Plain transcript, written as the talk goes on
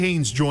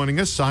Haynes joining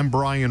us. I'm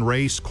Brian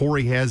Race.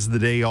 Corey has the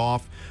day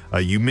off.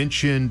 You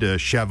mentioned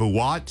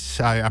Shavuot.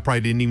 I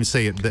probably didn't even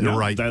say it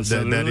right. That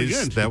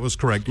good. That was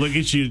correct. Look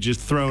at you, just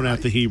throwing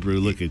out the Hebrew.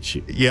 Look at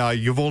you. Yeah,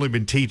 you've only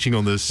been teaching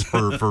on this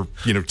for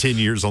 10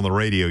 years on the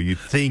radio. You'd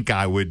think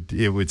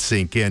it would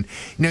sink in.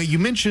 Now, you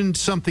mentioned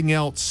something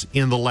else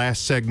in the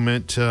last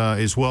segment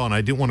as well, and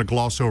I didn't want to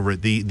gloss over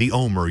it. The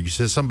Omer. You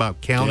said something about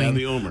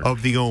counting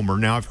of the Omer.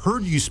 Now, I've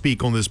heard you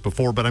speak on this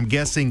before, but I'm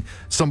guessing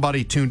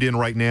somebody tuned in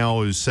right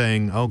now is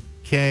saying, okay,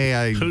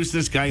 who's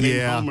this guy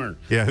named Omer?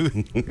 Yeah.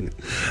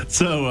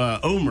 So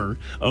Omer,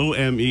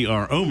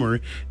 O-M-E-R,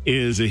 Omer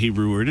is a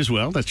Hebrew word as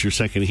well. That's your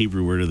second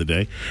Hebrew word of the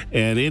day.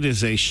 And it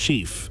is a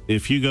sheaf.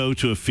 If you go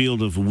to a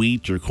field of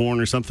wheat or corn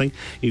or something,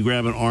 you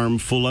grab an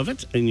armful of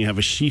it, and you have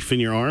a sheaf in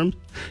your arm,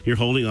 you're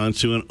holding on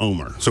to an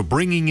Omer. So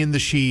bringing in the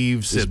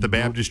sheaves at the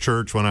Baptist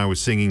church when I was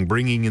singing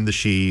Bringing in the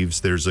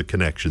Sheaves, there's a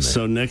connection there.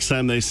 So next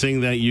time they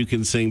sing that, you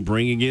can sing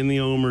Bringing in the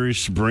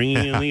Omers, Bringing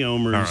in the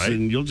Omers, right.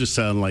 And you'll just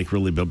sound like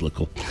really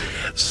biblical.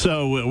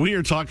 So we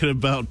are talking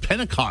about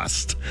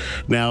Pentecost.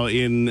 Now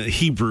in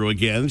Hebrew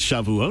again,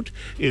 Shavuot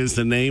is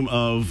the name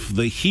of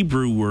the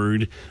Hebrew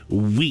word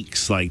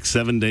weeks, like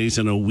 7 days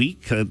in a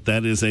week.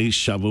 That is a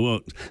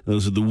Shavuot.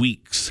 Those are the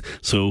weeks.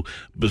 So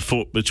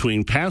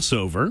between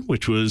Passover,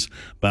 which was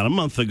about a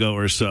month ago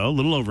or so, a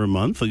little over a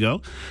month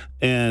ago,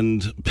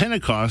 and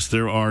Pentecost,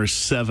 there are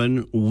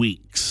 7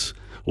 weeks,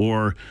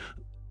 or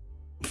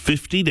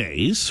 50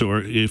 days,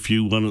 or if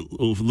you want to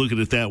look at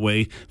it that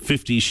way,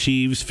 50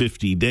 sheaves,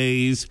 50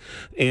 days,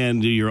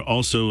 and you're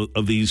also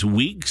of these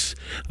weeks,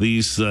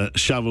 these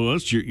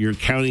Shavuots, you're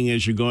counting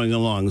as you're going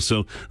along.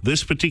 So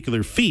this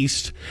particular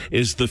feast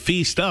is the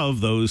feast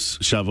of those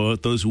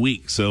Shavuot, those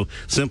weeks. So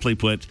simply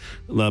put,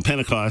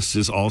 Pentecost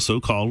is also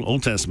called,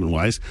 Old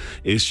Testament-wise,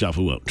 is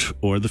Shavuot,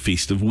 or the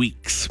Feast of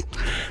Weeks.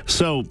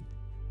 So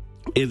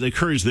it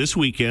occurs this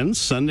weekend,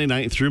 Sunday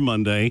night through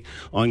Monday,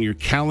 on your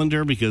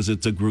calendar because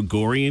it's a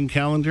Gregorian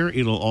calendar.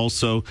 It'll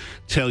also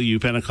tell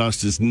you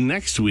Pentecost is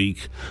next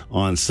week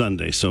on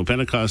Sunday. So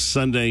Pentecost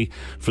Sunday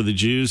for the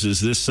Jews is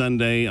this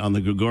Sunday. On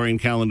the Gregorian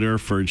calendar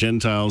for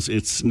Gentiles,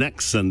 it's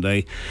next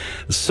Sunday.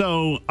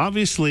 So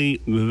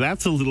obviously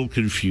that's a little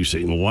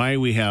confusing. Why are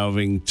we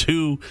having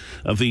 2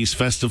 of these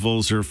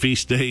festivals or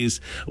feast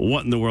days?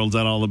 What in the world is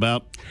that all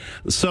about?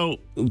 So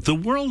the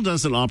world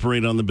doesn't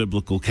operate on the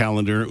biblical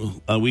calendar.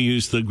 We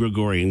use the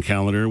Gregorian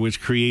calendar,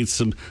 which creates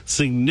some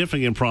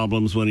significant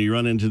problems when you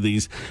run into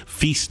these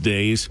feast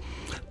days.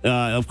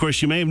 Of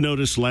course, you may have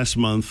noticed last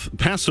month,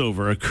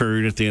 Passover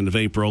occurred at the end of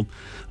April,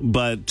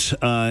 but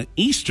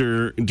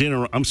Easter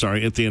didn't,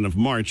 at the end of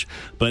March,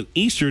 but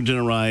Easter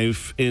didn't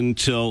arrive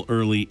until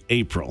early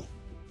April.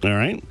 All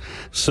right.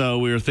 So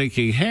we were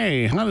thinking,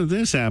 hey, how did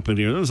this happen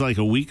here? It was like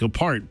a week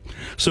apart.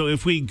 So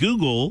if we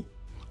Google,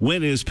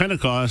 when is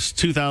Pentecost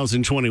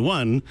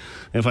 2021?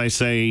 If I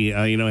say,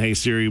 hey,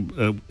 Siri,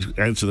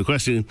 answer the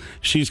question,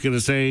 she's going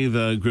to say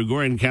the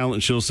Gregorian calendar.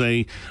 She'll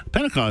say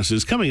Pentecost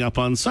is coming up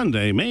on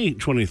Sunday, May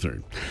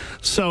 23rd.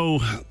 So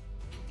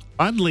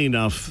oddly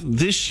enough,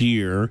 this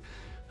year,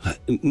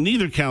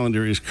 neither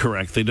calendar is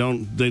correct. They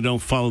don't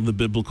follow the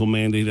biblical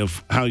mandate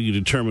of how you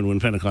determine when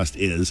Pentecost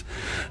is.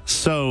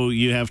 So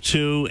you have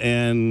 2,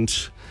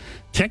 and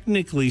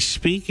technically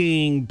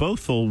speaking,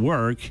 both will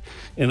work.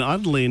 And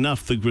oddly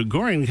enough, the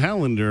Gregorian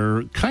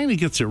calendar kind of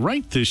gets it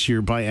right this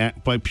year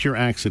by pure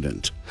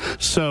accident.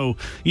 So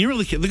you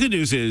really can, the good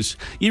news is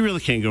you really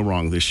can't go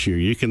wrong this year.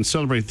 You can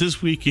celebrate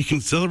this week, you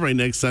can celebrate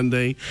next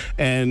Sunday,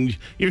 and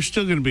you're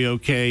still going to be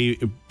okay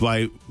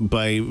by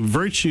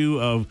virtue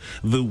of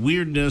the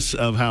weirdness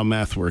of how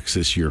math works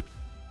this year.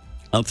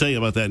 I'll tell you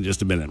about that in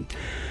just a minute.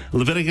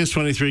 Leviticus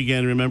 23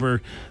 again.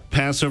 Remember,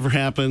 Passover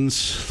happens,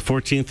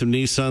 14th of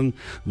Nisan,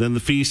 then the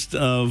Feast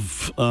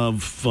of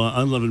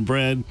Unleavened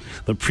Bread.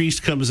 The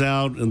priest comes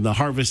out, and the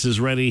harvest is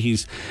ready.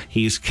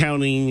 He's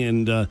counting,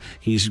 and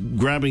he's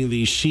grabbing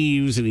these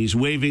sheaves, and he's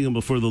waving them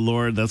before the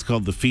Lord. That's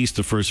called the Feast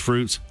of First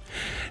Fruits.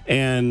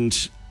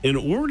 And in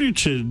order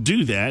to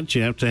do that,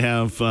 you have to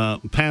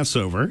have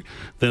Passover.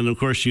 Then, of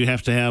course, you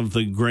have to have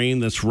the grain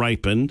that's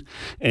ripened,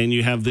 and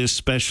you have this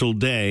special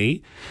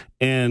day.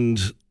 And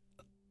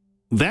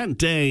that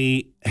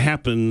day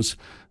happens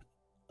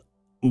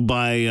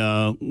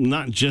by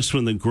not just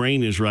when the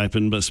grain is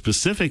ripened, but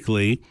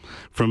specifically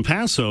from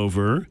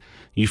Passover,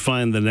 you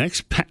find the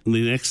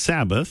next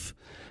Sabbath.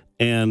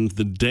 And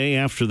the day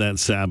after that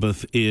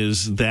Sabbath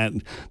is that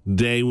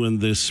day when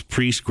this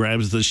priest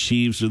grabs the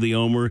sheaves of the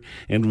Omer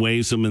and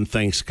waves them and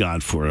thanks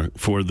God for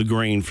the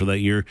grain for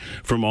that year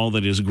from all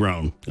that is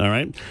grown. All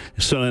right?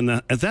 So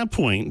at that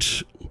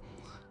point,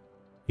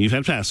 you've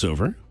had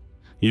Passover.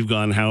 You've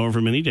gone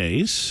however many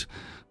days,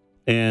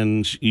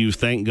 and you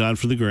thank God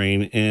for the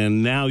grain.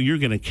 And now you're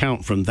going to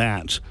count from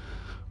that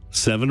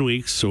 7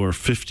 weeks or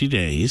 50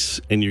 days,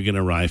 and you're going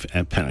to arrive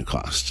at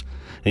Pentecost.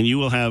 And you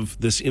will have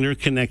this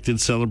interconnected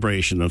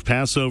celebration of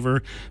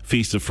Passover,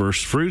 Feast of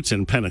First Fruits,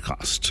 and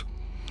Pentecost.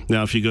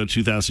 Now, if you go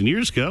 2,000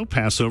 years ago,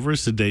 Passover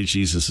is the day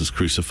Jesus is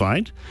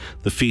crucified.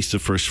 The Feast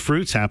of First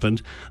Fruits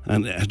happened,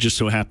 and it just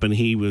so happened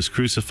he was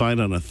crucified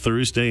on a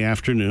Thursday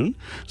afternoon.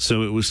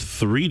 So it was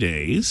 3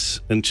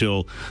 days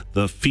until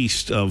the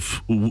Feast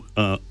of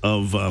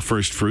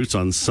First Fruits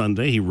on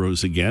Sunday. He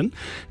rose again.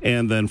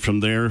 And then from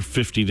there,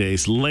 50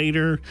 days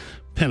later,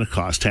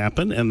 Pentecost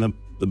happened, and the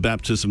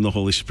baptism of the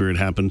Holy Spirit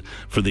happened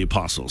for the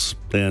apostles,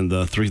 and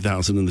the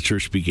 3,000 in the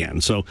church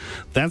began. So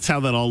that's how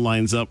that all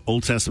lines up,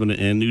 Old Testament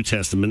and New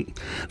Testament.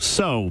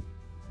 So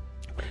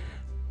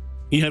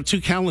you have two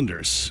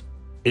calendars.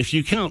 If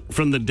you count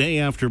from the day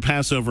after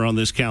Passover on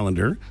this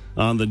calendar,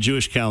 on the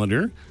Jewish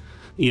calendar,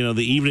 the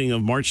evening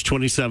of March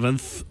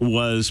 27th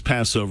was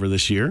Passover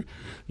this year.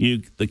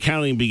 The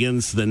counting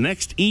begins the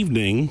next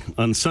evening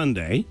on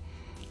Sunday.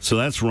 So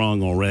that's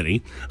wrong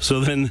already. So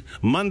then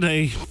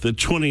Monday, the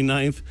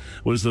 29th,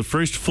 was the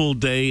first full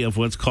day of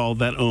what's called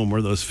that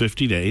Omer, those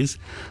 50 days.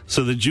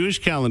 So on the Jewish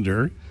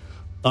calendar,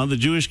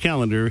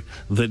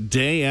 the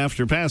day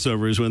after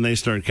Passover is when they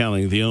start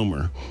counting the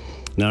Omer.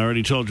 Now, I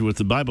already told you what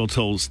the Bible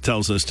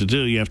tells us to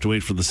do. You have to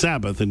wait for the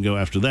Sabbath and go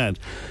after that.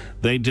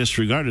 They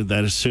disregarded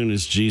that as soon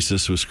as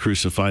Jesus was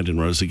crucified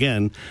and rose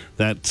again.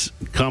 That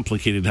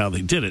complicated how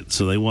they did it.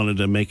 So they wanted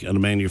to make a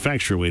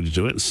manufacturer way to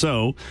do it.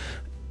 So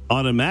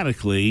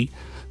automatically,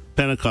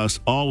 Pentecost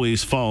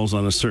always falls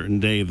on a certain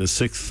day, the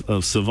 6th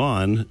of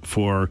Sivan,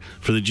 for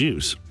the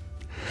Jews.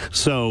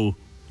 So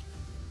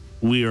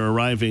we are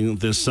arriving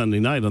this Sunday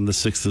night on the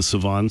 6th of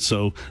Sivan,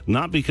 so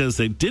not because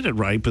they did it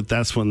right, but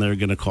that's when they're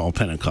going to call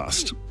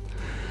Pentecost.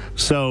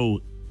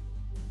 So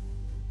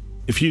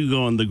if you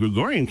go on the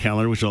Gregorian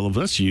calendar, which all of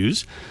us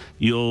use,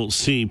 you'll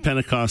see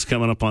Pentecost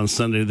coming up on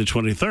Sunday the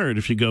 23rd.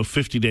 If you go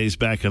 50 days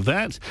back of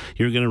that,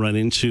 you're going to run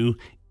into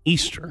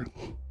Easter.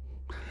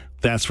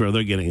 That's where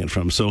they're getting it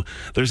from. So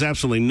there's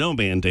absolutely no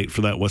mandate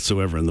for that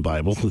whatsoever in the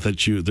Bible.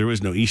 There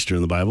is no Easter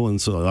in the Bible,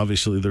 and so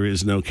obviously there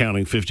is no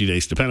counting 50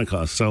 days to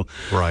Pentecost. So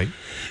right.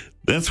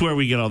 That's where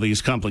we get all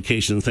these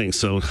complication things.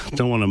 So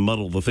don't want to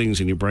muddle the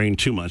things in your brain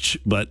too much,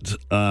 but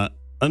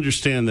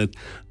understand that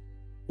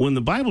when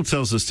the Bible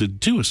tells us to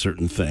do a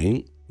certain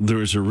thing,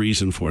 there is a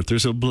reason for it.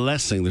 There's a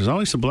blessing. There's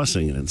always a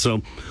blessing in it.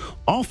 So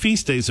all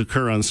feast days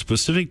occur on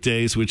specific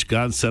days which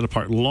God set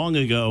apart long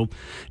ago.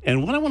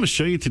 And what I want to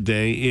show you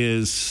today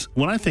is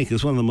what I think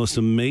is one of the most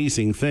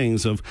amazing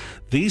things of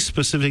these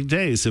specific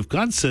days. If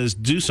God says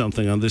do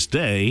something on this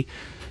day,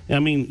 I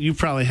mean, you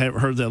probably have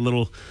heard that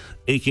little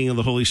aching of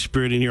the Holy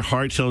Spirit in your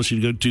heart tells you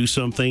to go do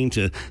something,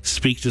 to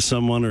speak to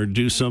someone or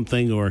do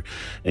something,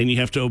 and you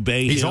have to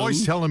obey He's him.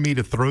 always telling me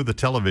to throw the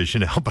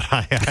television out, but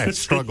I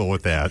struggle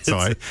with that. So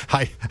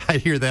I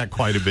hear that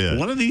quite a bit.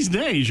 One of these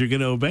days, you're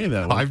going to obey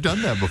that one. I've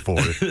done that before.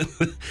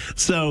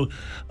 So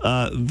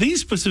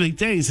these specific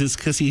days is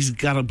because he's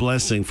got a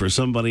blessing for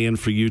somebody and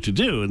for you to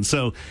do. And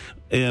so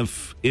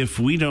if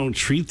we don't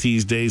treat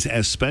these days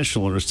as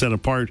special or set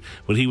apart,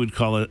 what he would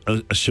call a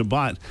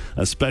Shabbat,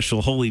 a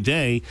special holy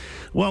day,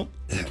 well,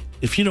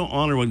 if you don't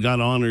honor what God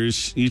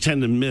honors, you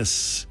tend to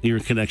miss your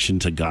connection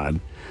to God.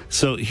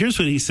 So here's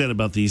what he said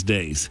about these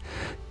days.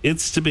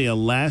 It's to be a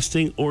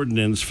lasting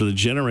ordinance for the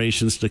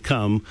generations to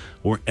come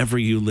wherever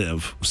you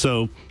live.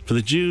 So for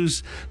the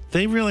Jews,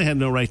 they really had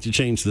no right to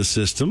change the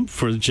system.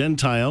 For the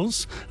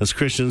Gentiles, as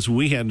Christians,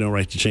 we had no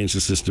right to change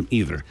the system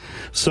either.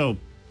 So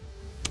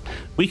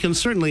we can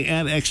certainly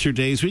add extra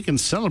days. We can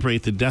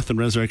celebrate the death and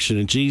resurrection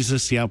of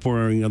Jesus, the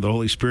outpouring of the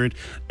Holy Spirit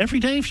every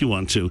day if you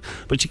want to.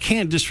 But you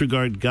can't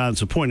disregard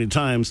God's appointed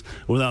times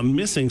without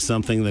missing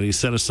something that he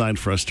set aside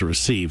for us to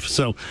receive.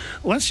 So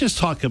let's just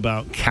talk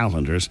about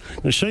calendars. I'm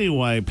going to show you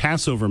why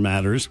Passover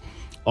matters.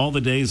 All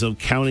the days of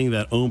counting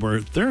that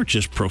Omer, they're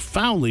just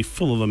profoundly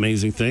full of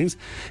amazing things.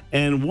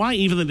 And why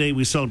even the day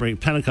we celebrate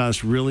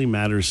Pentecost really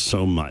matters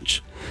so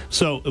much.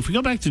 So if we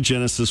go back to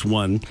Genesis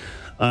 1,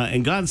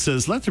 and God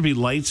says, let there be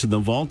lights in the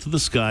vault of the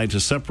sky to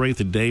separate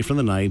the day from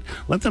the night.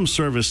 Let them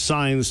serve as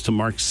signs to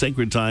mark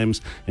sacred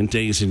times and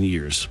days and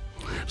years.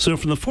 So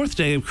from the fourth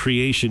day of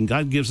creation,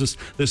 God gives us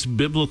this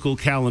biblical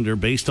calendar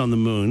based on the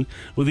moon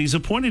with these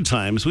appointed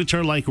times, which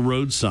are like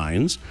road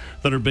signs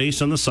that are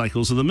based on the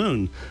cycles of the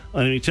moon.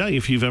 Let me tell you,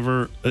 if you've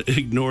ever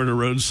ignored a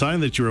road sign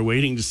that you were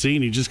waiting to see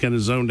and you just kind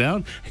of zoned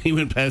out and you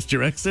went past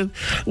your exit,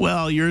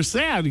 well, you're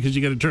sad because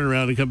you got to turn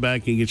around and come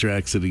back and get your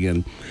exit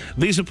again.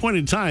 These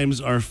appointed times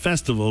are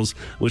festivals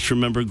which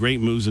remember great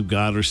moves of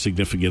God or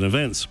significant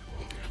events.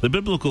 The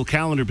biblical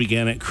calendar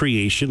began at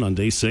creation on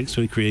day 6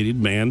 when he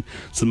created man.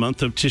 It's the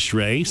month of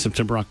Tishrei,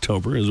 September,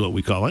 October is what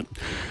we call it.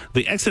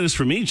 The Exodus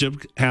from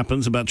Egypt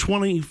happens about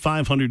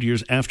 2,500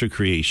 years after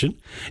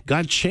creation.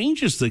 God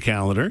changes the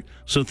calendar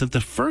so that the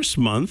first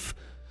month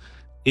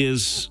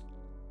is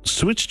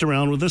switched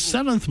around with the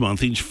 7th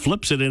month. He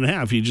flips it in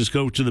half. You just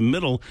go to the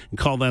middle and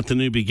call that the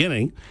new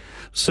beginning.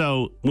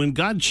 So when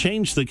God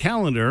changed the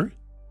calendar,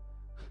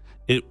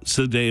 it's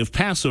the day of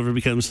Passover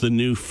becomes the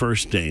new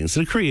first day.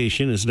 Instead of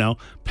creation, is now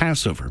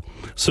Passover.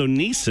 So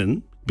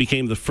Nisan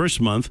became the first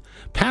month.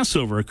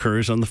 Passover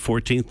occurs on the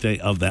 14th day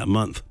of that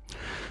month.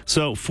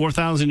 So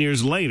 4,000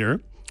 years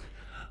later,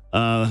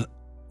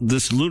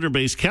 this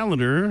lunar-based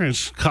calendar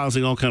is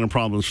causing all kind of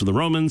problems for the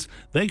Romans.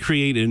 They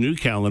create a new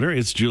calendar.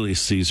 It's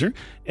Julius Caesar,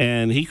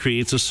 and he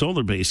creates a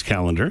solar-based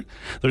calendar.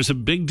 There's a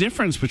big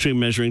difference between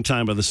measuring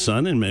time by the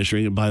sun and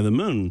measuring it by the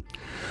moon.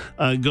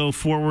 Go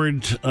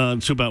forward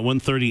to about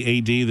 130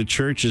 AD. The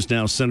church is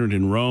now centered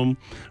in Rome.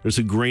 There's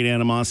a great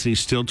animosity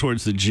still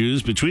towards the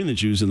Jews, between the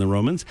Jews and the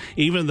Romans.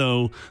 Even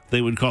though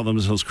they would call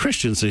themselves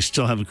Christians, they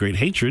still have a great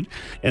hatred.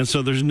 And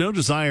so there's no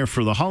desire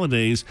for the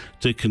holidays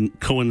to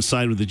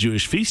coincide with the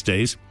Jewish feast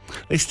days.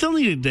 They still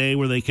need a day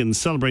where they can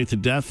celebrate the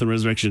death and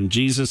resurrection of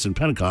Jesus and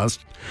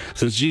Pentecost.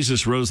 Since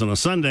Jesus rose on a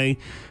Sunday,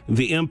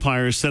 the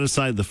empire set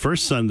aside the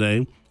first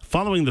Sunday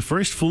following the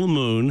first full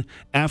moon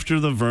after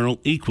the vernal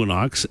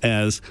equinox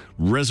as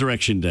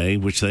Resurrection Day,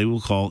 which they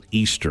will call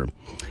Easter.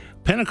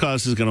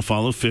 Pentecost is going to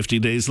follow 50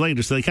 days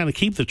later, so they kind of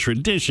keep the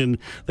tradition,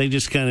 they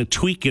just kind of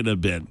tweak it a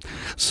bit.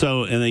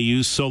 And they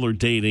use solar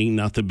dating,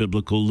 not the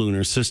biblical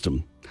lunar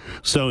system.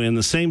 So in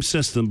the same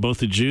system, both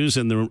the Jews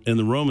and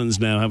the Romans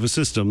now have a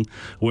system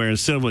where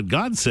instead of what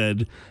God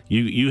said,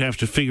 you have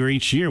to figure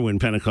each year when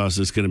Pentecost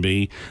is going to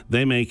be,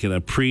 they make it a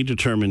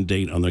predetermined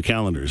date on their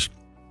calendars.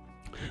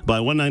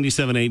 By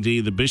 197 AD,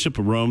 the Bishop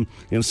of Rome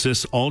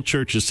insists all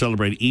churches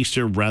celebrate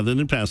Easter rather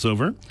than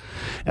Passover.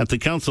 At the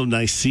Council of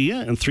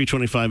Nicaea in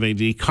 325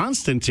 AD,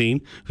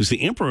 Constantine, who's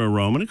the Emperor of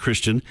Rome and a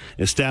Christian,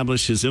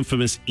 established his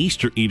infamous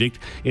Easter Edict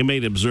and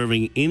made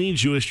observing any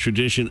Jewish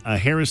tradition a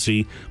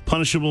heresy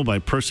punishable by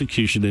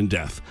persecution and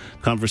death.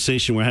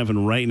 Conversation we're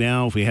having right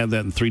now, if we had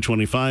that in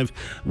 325,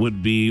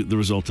 would be the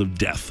result of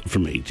death for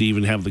me to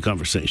even have the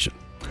conversation.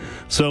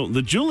 So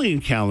the Julian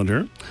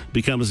calendar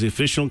becomes the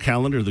official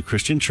calendar of the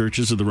Christian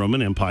churches of the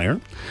Roman Empire.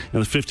 In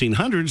the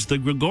 1500s, the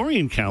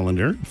Gregorian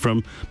calendar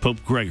from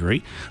Pope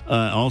Gregory,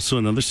 also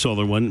another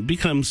solar one,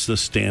 becomes the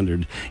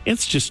standard.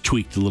 It's just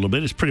tweaked a little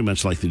bit. It's pretty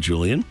much like the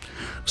Julian.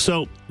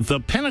 So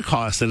the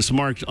Pentecost that is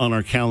marked on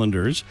our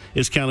calendars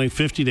is counting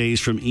 50 days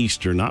from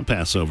Easter, not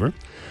Passover.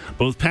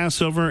 Both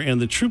Passover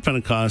and the true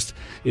Pentecost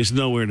is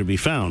nowhere to be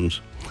found.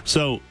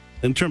 So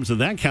in terms of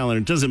that calendar,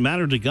 does it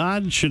matter to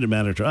God? Should it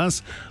matter to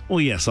us?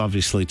 Well, yes,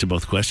 obviously, to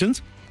both questions.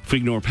 If we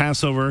ignore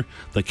Passover,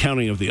 the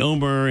counting of the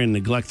Omer, and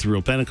neglect the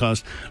real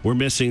Pentecost, we're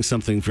missing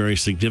something very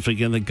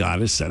significant that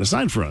God has set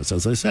aside for us,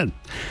 as I said.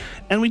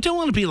 And we don't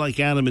want to be like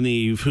Adam and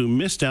Eve, who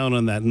missed out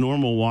on that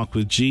normal walk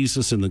with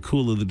Jesus in the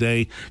cool of the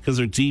day because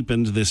they're deep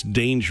into this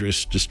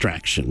dangerous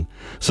distraction.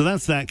 So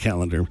that's that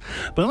calendar.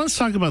 But let's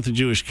talk about the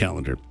Jewish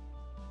calendar.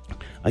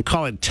 I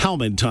call it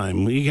Talmud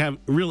time. We have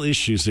real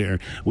issues there.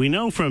 We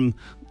know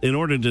in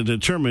order to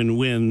determine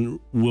when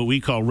what we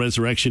call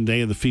Resurrection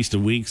Day of the Feast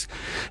of Weeks,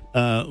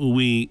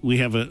 we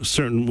have a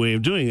certain way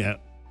of doing that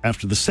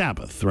after the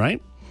Sabbath,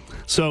 right?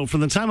 So from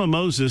the time of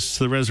Moses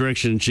to the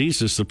resurrection of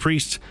Jesus, the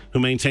priests who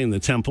maintain the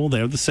temple,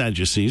 they're the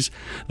Sadducees,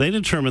 they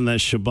determine that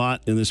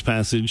Shabbat in this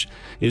passage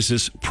is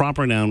this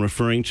proper noun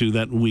referring to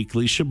that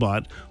weekly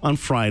Shabbat on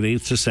Friday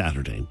to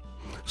Saturday.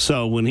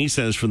 So when he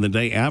says from the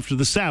day after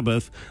the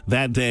Sabbath,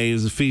 that day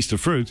is the Feast of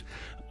Fruits,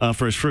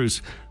 First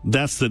Fruits,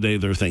 that's the day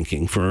they're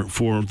thinking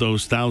for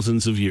those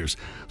thousands of years.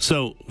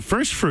 So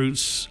First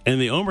Fruits and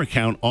the Omer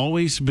count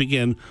always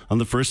begin on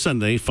the first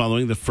Sunday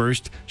following the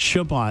first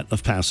Shabbat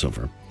of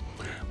Passover.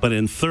 But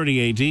in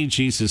 30 AD,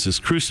 Jesus is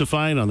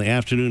crucified on the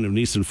afternoon of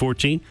Nisan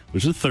 14,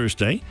 which is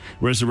Thursday.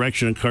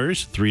 Resurrection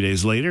occurs 3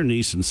 days later,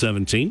 Nisan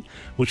 17,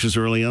 which is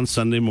early on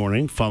Sunday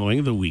morning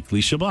following the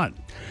weekly Shabbat.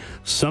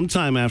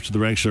 Sometime after the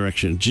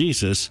resurrection of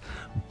Jesus,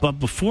 but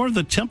before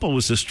the temple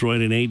was destroyed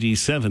in AD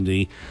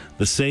 70,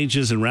 the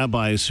sages and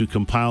rabbis who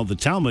compiled the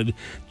Talmud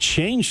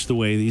changed the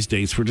way these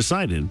dates were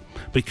decided,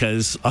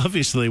 because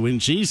obviously when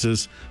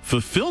Jesus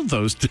fulfilled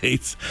those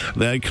dates,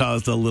 that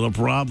caused a little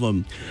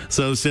problem.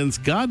 So since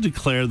God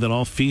declared that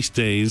all feast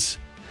days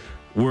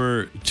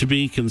were to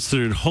be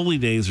considered holy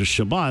days or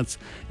Shabbats,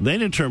 they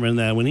determined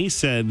that when he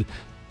said,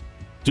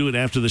 do it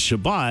after the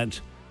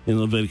Shabbat, in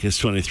Leviticus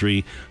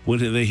 23, what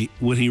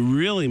he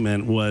really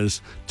meant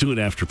was do it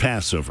after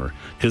Passover,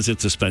 because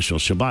it's a special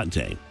Shabbat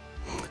day.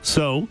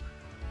 So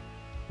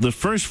the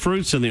first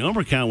fruits and the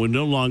Omer count would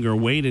no longer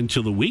wait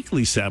until the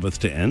weekly Sabbath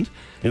to end.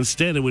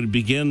 Instead, it would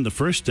begin the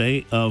first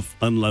day of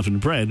unleavened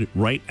bread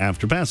right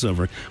after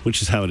Passover,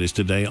 which is how it is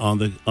today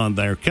on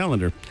their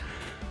calendar.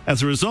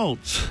 As a result,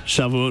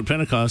 Shavuot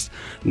Pentecost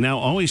now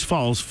always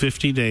falls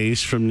 50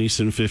 days from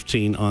Nisan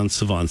 15 on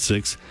Sivan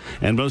 6,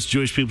 and most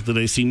Jewish people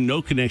today see no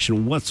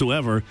connection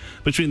whatsoever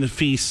between the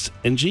feasts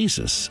and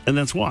Jesus. And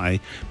that's why,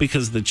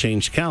 because of the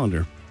changed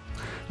calendar.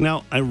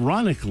 Now,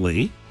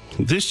 ironically,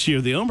 this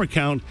year the Omer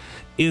count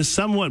is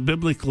somewhat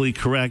biblically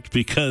correct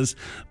because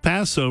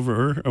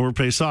Passover, or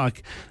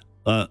Pesach,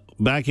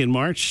 back in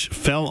March,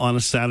 fell on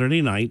a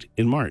Saturday night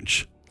in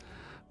March,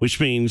 which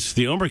means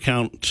the Omer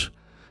count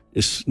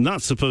is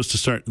not supposed to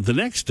start the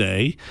next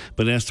day,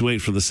 but has to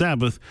wait for the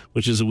Sabbath,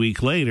 which is a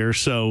week later.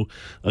 So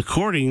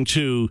according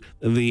to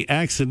the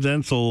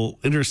accidental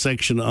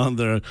intersection on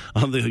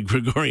the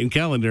Gregorian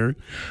calendar,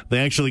 they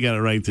actually got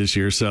it right this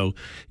year. So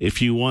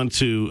if you want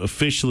to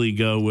officially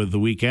go with the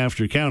week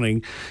after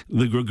counting,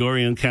 the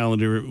Gregorian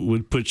calendar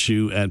would put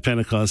you at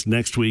Pentecost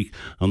next week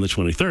on the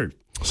 23rd.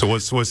 So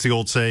what's the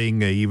old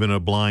saying? Even a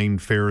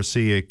blind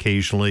Pharisee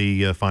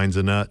occasionally finds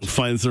a nut.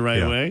 Finds the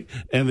right way.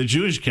 And the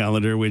Jewish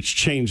calendar, which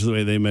changed the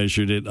way they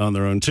measured it on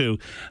their own too,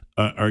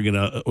 are going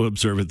to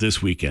observe it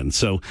this weekend.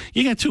 So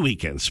you got 2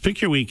 weekends.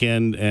 Pick your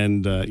weekend,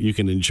 and you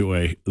can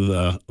enjoy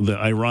the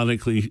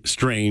ironically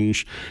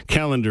strange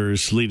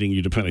calendars leading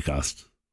you to Pentecost.